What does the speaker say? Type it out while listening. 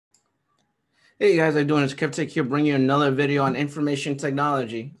Hey guys, how you doing? It's Kevtech here, bringing you another video on information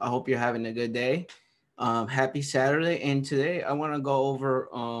technology. I hope you're having a good day. Happy Saturday, and today I want to go over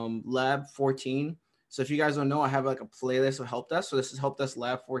Lab 14. So if you guys don't know, I have like a playlist of Helpdesk. So this is Helpdesk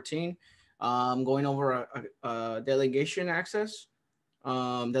Lab 14. Going over a delegation access,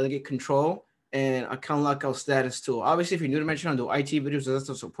 delegate control, and account lockout status tool. Obviously, if you're new to my channel, I do IT videos, that's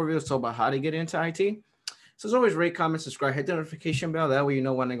the support videos, talk about how to get into IT. So as always, rate, comment, subscribe, hit the notification bell. That way you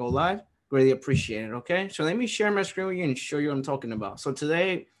know when I go live. Really appreciate it. Okay, so let me share my screen with you and show you what I'm talking about. So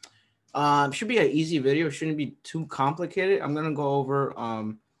today should be an easy video. It shouldn't be too complicated. I'm gonna go over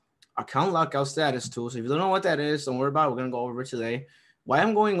account lockout status tool. So if you don't know what that is, don't worry about it. We're gonna go over it today. Why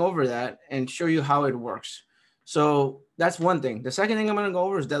I'm going over that and show you how it works. So that's one thing. The second thing I'm gonna go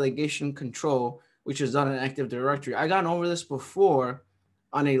over is delegation control, which is done in Active Directory. I gone over this before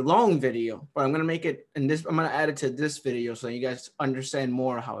on a long video, but I'm gonna make it in this. I'm gonna add it to this video so you guys understand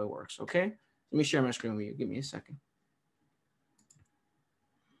more how it works. Okay, let me share my screen with you. Give me a second.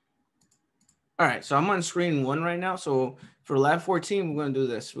 All right, so I'm on screen 1 right now. So for Lab 14, we're gonna do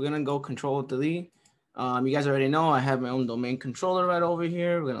this. We're gonna go Control Delete. You guys already know I have my own domain controller right over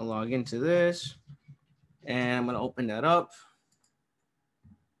here. We're gonna log into this, and I'm gonna open that up.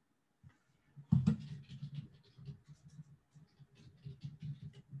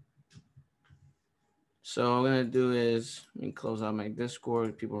 So what I'm gonna do is let me close out my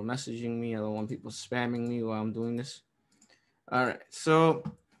Discord. People are messaging me. I don't want people spamming me while I'm doing this. All right, so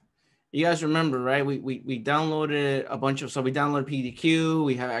you guys remember, right? We downloaded a bunch of stuff. We downloaded PDQ.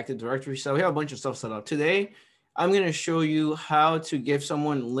 We have Active Directory. So we have a bunch of stuff set up. Today, I'm gonna show you how to give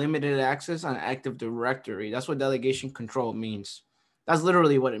someone limited access on Active Directory. That's what delegation control means. That's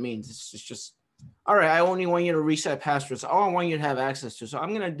literally what it means. It's just all right. I only want you to reset passwords. All I want you to have access to. So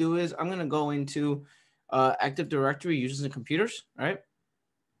I'm gonna do is I'm gonna go into Active Directory users and computers, right?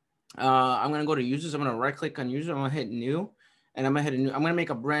 I'm gonna go to users. I'm gonna right click on user. I'm gonna hit new, and I'm gonna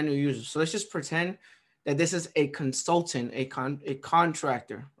make a brand new user. So let's just pretend that this is a consultant, a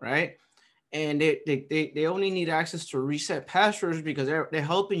contractor, right? And they only need access to reset passwords because they're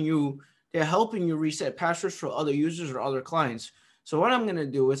helping you reset passwords for other users or other clients. So what I'm gonna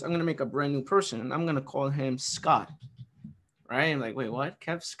do is I'm gonna make a brand new person, and I'm gonna call him Scott, right? I'm like, wait, what?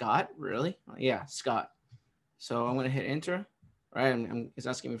 Kev Scott? Really? Yeah, Scott. So I'm gonna hit enter, right? It's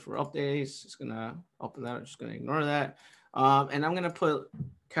asking me for updates. It's gonna open that. I'm just gonna ignore that. And I'm gonna put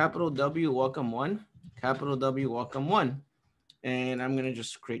capital W welcome 1, capital W welcome 1, and I'm gonna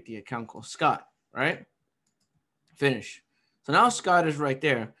just create the account called Scott, right? Finish. So now Scott is right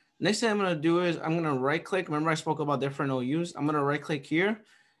there. Next thing I'm gonna do is I'm gonna right click. Remember I spoke about different OUs. I'm gonna right click here,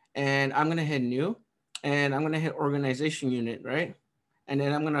 and I'm gonna hit new, and I'm gonna hit organization unit, right? And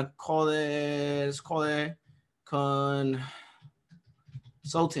then I'm gonna call it. Let's call it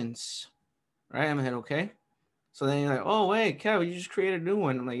consultants, right? I'm gonna hit OK. So then you're like, oh wait, Kev, you just created a new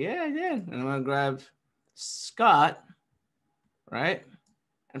one. I'm like, yeah, I did. And I'm gonna grab Scott, right?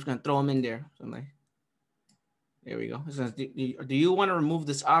 I'm just gonna throw him in there. So I'm like, there we go. It says, do you want to remove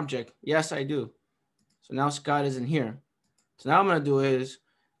this object? Yes, I do. So now Scott is in here. So now I'm gonna do is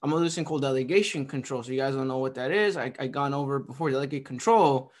I'm gonna do this thing called delegation control. So you guys don't know what that is. I gone over before. Delegate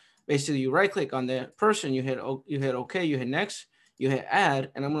control. Basically, you right click on the person, you hit OK, you hit next, you hit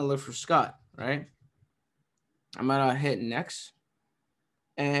add, and I'm gonna look for Scott, right? I'm gonna hit next,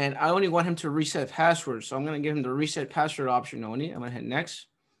 and I only want him to reset password, so I'm gonna give him the reset password option only. I'm gonna hit next,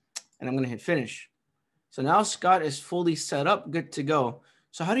 and I'm gonna hit finish. So now Scott is fully set up, good to go.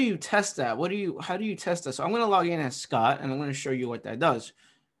 So how do you test that? How do you test that? So I'm gonna log in as Scott, and I'm gonna show you what that does.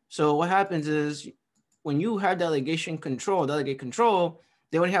 So what happens is when you have delegate control,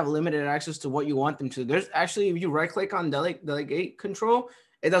 they only have limited access to what you want them to. There's actually, if you right click on delegate control,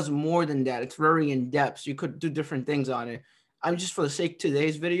 it does more than that. It's very in depth. So you could do different things on it. I'm just, for the sake of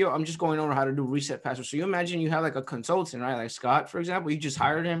today's video, I'm just going over how to do reset passwords. So you imagine you have like a consultant, right? Like Scott, for example, you just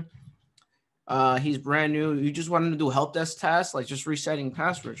hired him. He's brand new. You just want him to do help desk tasks, like just resetting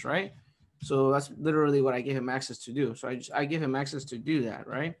passwords, right? So that's literally what I give him access to do. So I give him access to do that,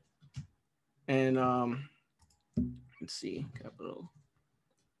 right? And let's see, capital.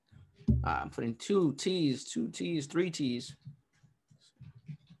 I'm putting 2 T's, 2 T's, 3 T's.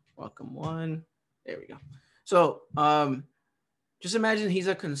 Welcome 1. There we go. So just imagine he's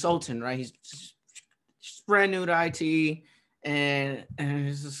a consultant, right? He's just brand new to IT, and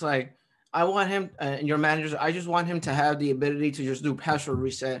it's just like, I want him and your managers, I just want him to have the ability to just do password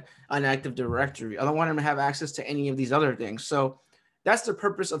reset on Active Directory. I don't want him to have access to any of these other things. So that's the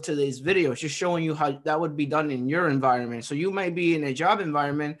purpose of today's video. It's just showing you how that would be done in your environment. So you might be in a job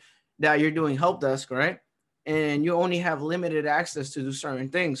environment that you're doing help desk, right? and you only have limited access to do certain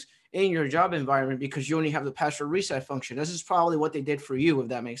things in your job environment because you only have the password reset function. This is probably what they did for you, if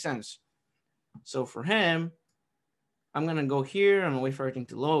that makes sense. So for him, I'm gonna go here. I'm gonna wait for everything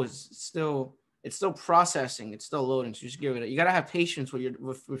to load. It's still processing. It's still loading. So just give it. You gotta have patience with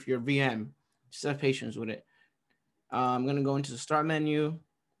your VM. Just have patience with it. I'm gonna go into the start menu.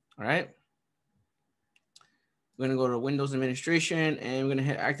 All right. We're gonna go to Windows Administration, and we're gonna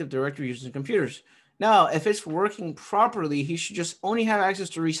hit Active Directory using computers. Now, if it's working properly, he should just only have access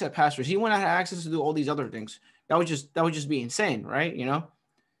to reset passwords. He won't have access to do all these other things. That would just be insane, right? You know.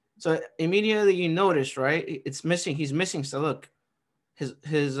 So immediately you notice, right? It's missing. He's missing. So look,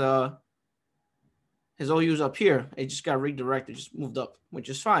 his OU's up here. It just got redirected, just moved up, which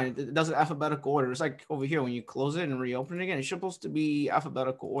is fine. It does an alphabetical order. It's like over here when you close it and reopen it again. It's supposed to be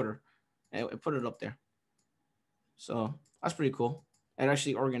alphabetical order, and it put it up there. So that's pretty cool. It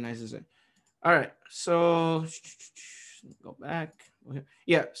actually organizes it. All right, so go back.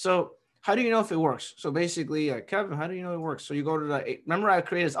 Yeah, so how do you know if it works? So basically, Kevin, how do you know it works? So you go to the, remember I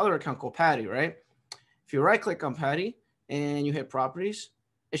created this other account called Patty, right? If you right click on Patty and you hit properties,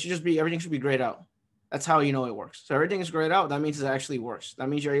 it should just be, everything should be grayed out. That's how you know it works. So everything is grayed out. That means it actually works. That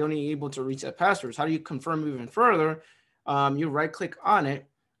means you're only able to reset passwords. How do you confirm even further? You right click on it,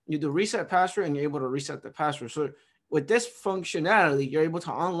 you do reset password, and you're able to reset the password. So with this functionality, you're able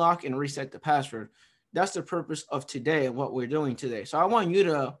to unlock and reset the password. That's the purpose of today and what we're doing today. So I want you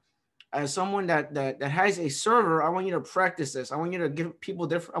to, as someone that has a server, I want you to practice this. I want you to give people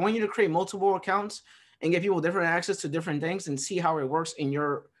different, I want you to create multiple accounts and give people different access to different things and see how it works in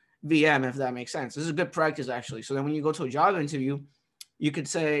your VM, if that makes sense. This is a good practice, actually. So then when you go to a job interview, you could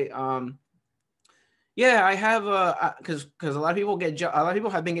say, yeah, I have because a lot of people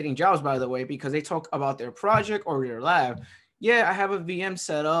have been getting jobs, by the way, because they talk about their project or their lab. Yeah, I have a VM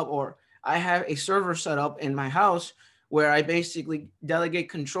set up, or I have a server set up in my house where I basically delegate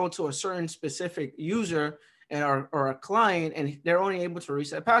control to a certain specific user and or a client, and they're only able to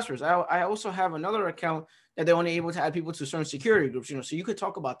reset passwords. I also have another account that they're only able to add people to certain security groups. You know, so you could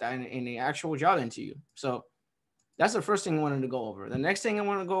talk about that in the actual job interview. So that's the first thing I wanted to go over. The next thing I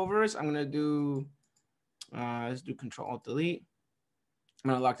want to go over is I'm gonna do. Let's do Control-Alt-Delete.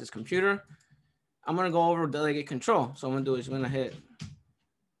 I'm gonna lock this computer. I'm gonna go over Delegate Control. So I'm gonna do is I'm gonna hit.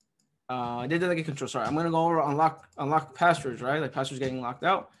 I did Delegate Control. Sorry, I'm gonna go over unlock passwords. Right, like passwords getting locked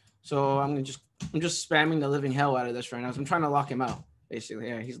out. So I'm just spamming the living hell out of this right now. So I'm trying to lock him out. Basically,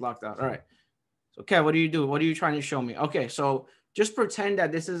 yeah, he's locked out. All right. So Kev, what do you do? What are you trying to show me? Okay, so just pretend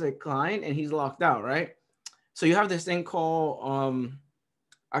that this is a client and he's locked out, right? So you have this thing called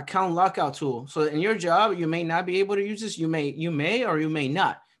account lockout tool. So in your job, you may not be able to use this. You may or you may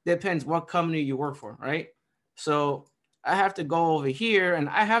not. Depends what company you work for, right? So I have to go over here and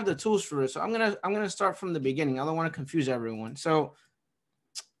I have the tools for it. So I'm gonna start from the beginning. I don't want to confuse everyone. So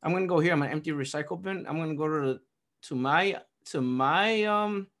I'm gonna go here. I'm gonna empty recycle bin. I'm gonna go to my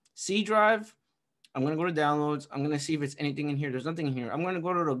C drive. I'm gonna go to downloads. I'm gonna see if it's anything in here. There's nothing in here. I'm gonna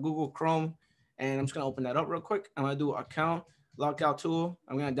go to the Google Chrome and I'm just gonna open that up real quick. I'm gonna do account lockout tool.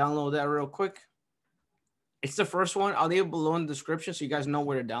 I'm gonna download that real quick. It's the first one. I'll leave it below in the description so you guys know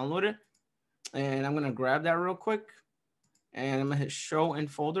where to download it. And I'm gonna grab that real quick. And I'm gonna hit show in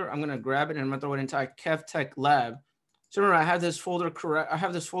folder. I'm gonna grab it and I'm gonna throw it into Kevtech lab. So remember, I have this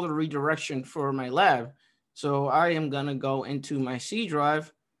folder redirection for my lab. So I am gonna go into my C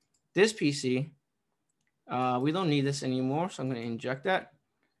drive, this PC. We don't need this anymore, so I'm gonna inject that.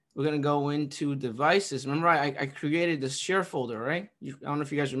 We're gonna go into devices. Remember, I created this share folder, right? I don't know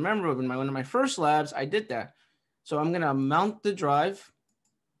if you guys remember, but in one of my first labs, I did that. So I'm gonna mount the drive.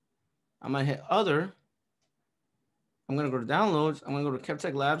 I'm gonna hit other. I'm gonna go to downloads. I'm gonna go to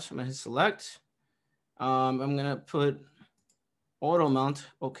Kevtech Labs. I'm gonna hit select. I'm gonna put auto mount.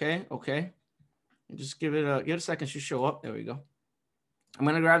 Okay. And just give it a second to show up. There we go. I'm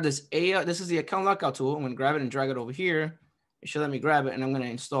gonna grab this this is the account lockout tool. I'm gonna grab it and drag it over here. It should let me grab it and I'm gonna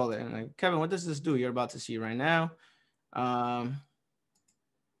install it. And like, Kevin, what does this do? You're about to see right now.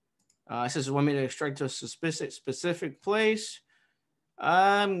 It says you want me to extract to a specific place.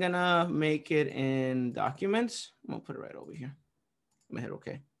 I'm gonna make it in documents. I'm gonna put it right over here. I'm gonna hit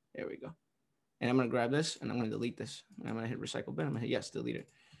OK. There we go. And I'm gonna grab this and I'm gonna delete this. And I'm gonna hit recycle bin. I'm gonna hit yes, delete it.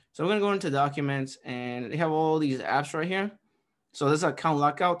 So I'm gonna go into documents and they have all these apps right here. So this is account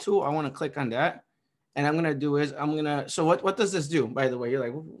lockout tool. I want to click on that. And I'm gonna do is so what does this do? By the way, you're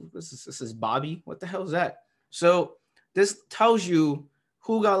like, this is Bobby. What the hell is that? So this tells you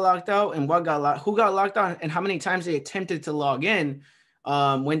who got locked out and who got locked out and how many times they attempted to log in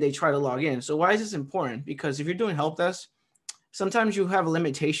when they try to log in. So why is this important? Because if you're doing help desk, sometimes you have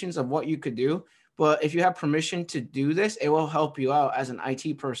limitations of what you could do, But if you have permission to do this, it will help you out as an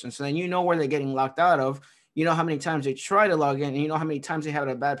IT person. So then you know where they're getting locked out of. You know how many times they try to log in, and you know how many times they had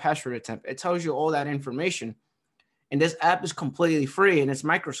a bad password attempt. It tells you all that information. And this app is completely free, and it's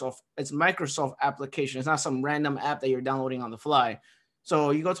Microsoft application. It's not some random app that you're downloading on the fly.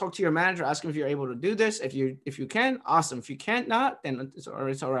 So you go talk to your manager, ask him if you're able to do this. If you can, awesome. If you can't not, then it's all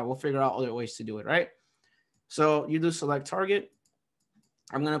right. We'll figure out other ways to do it, right? So you do select target.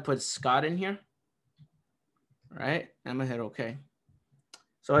 I'm gonna put Scott in here. Right? I'm gonna hit OK.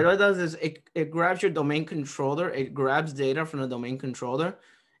 So what it does is it grabs your domain controller. It grabs data from the domain controller.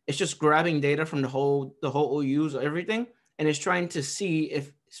 It's just grabbing data from the whole OUs, everything, and it's trying to see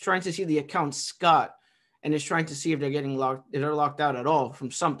the account Scott, and it's trying to see if they're locked out at all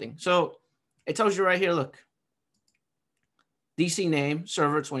from something. So it tells you right here, look, DC name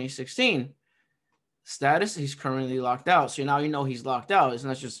server 2016. Status, he's currently locked out. So now you know he's locked out. It's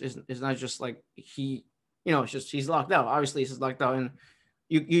not just like he, it's just he's locked out. Obviously, he's locked out, and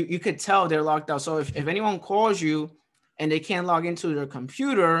you could tell they're locked out. So if anyone calls you and they can't log into their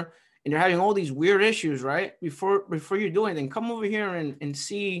computer and they're having all these weird issues, right? Before you do anything, come over here and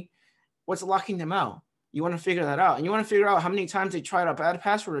see what's locking them out. You want to figure that out, and you want to figure out how many times they tried a bad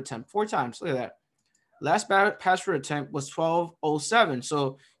password attempt. 4 times. Look at that. Last bad password attempt was 12:07.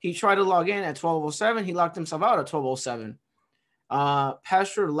 So he tried to log in at 12:07. He locked himself out at 12:07.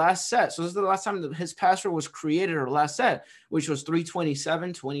 Password last set. So this is the last time that his password was created or last set, which was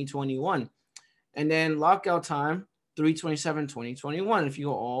 3/27/2021. And then lockout time, 3/27/2021. If you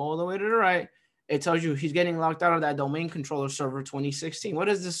go all the way to the right, it tells you he's getting locked out of that domain controller server 2016. What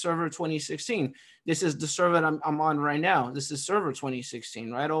is this server 2016? This is the server that I'm on right now. This is server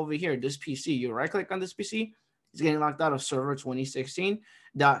 2016 right over here. This PC, you right click on this PC, he's getting locked out of server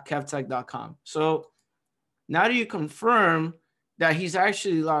 2016.kevtech.com. So now do you confirm that he's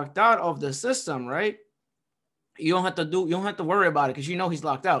actually locked out of the system, right? You don't have to worry about it because you know he's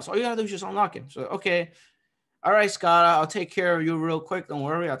locked out. So all you gotta do is just unlock him. So okay. All right, Scott, I'll take care of you real quick. Don't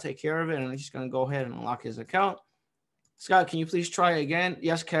worry, I'll take care of it. And I'm just going to go ahead and unlock his account. Scott, can you please try again?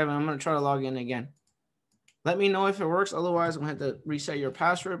 Yes, Kevin, I'm going to try to log in again. Let me know if it works. Otherwise, I'm going to have to reset your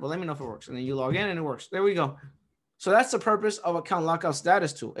password, but let me know if it works. And then you log in and it works. There we go. So that's the purpose of account lockout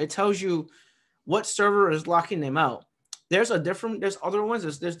status tool. It tells you what server is locking them out. There's other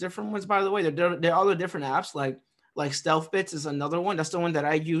ones. There's different ones, by the way. There are other different apps like Stealth Bits is another one. That's the one that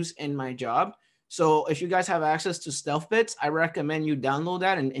I use in my job. So if you guys have access to Stealth Bits, I recommend you download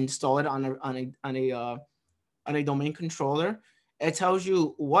that and install it on a domain controller. It tells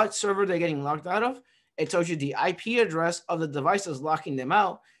you what server they're getting locked out of. It tells you the IP address of the device that's locking them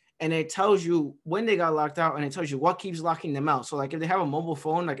out, and it tells you when they got locked out, and it tells you what keeps locking them out. So like if they have a mobile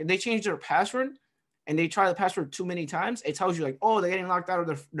phone, like if they change their password and they try the password too many times, it tells you like, oh, they're getting locked out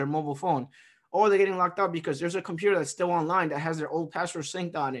of their mobile phone, or they're getting locked out because there's a computer that's still online that has their old password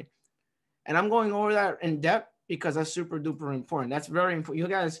synced on it. And I'm going over that in depth because that's super duper important. That's very important. You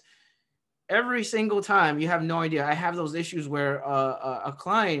guys, every single time, you have no idea. I have those issues where a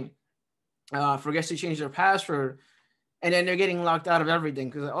client forgets to change their password, and then they're getting locked out of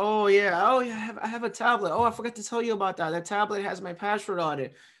everything because, I have a tablet. Oh, I forgot to tell you about that. That tablet has my password on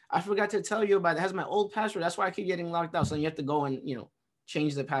it. I forgot to tell you about it. It has my old password. That's why I keep getting locked out. So you have to go and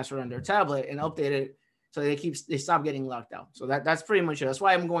change the password on their tablet and update it. So they stop getting locked out. So that's pretty much it. That's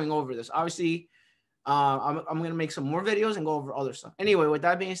why I'm going over this. Obviously, I'm going to make some more videos and go over other stuff. Anyway, with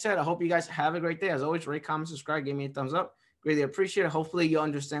that being said, I hope you guys have a great day. As always, rate, comment, subscribe, give me a thumbs up. Greatly appreciate it. Hopefully you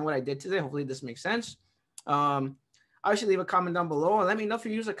understand what I did today. Hopefully this makes sense. Obviously, leave a comment down below and let me know if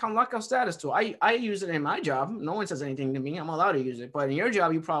you use account lockout status tool. I use it in my job. No one says anything to me. I'm allowed to use it. But in your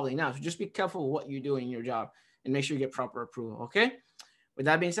job, you probably not. So just be careful what you do in your job and make sure you get proper approval, okay? With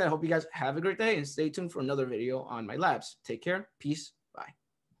that being said, I hope you guys have a great day and stay tuned for another video on my labs. Take care. Peace.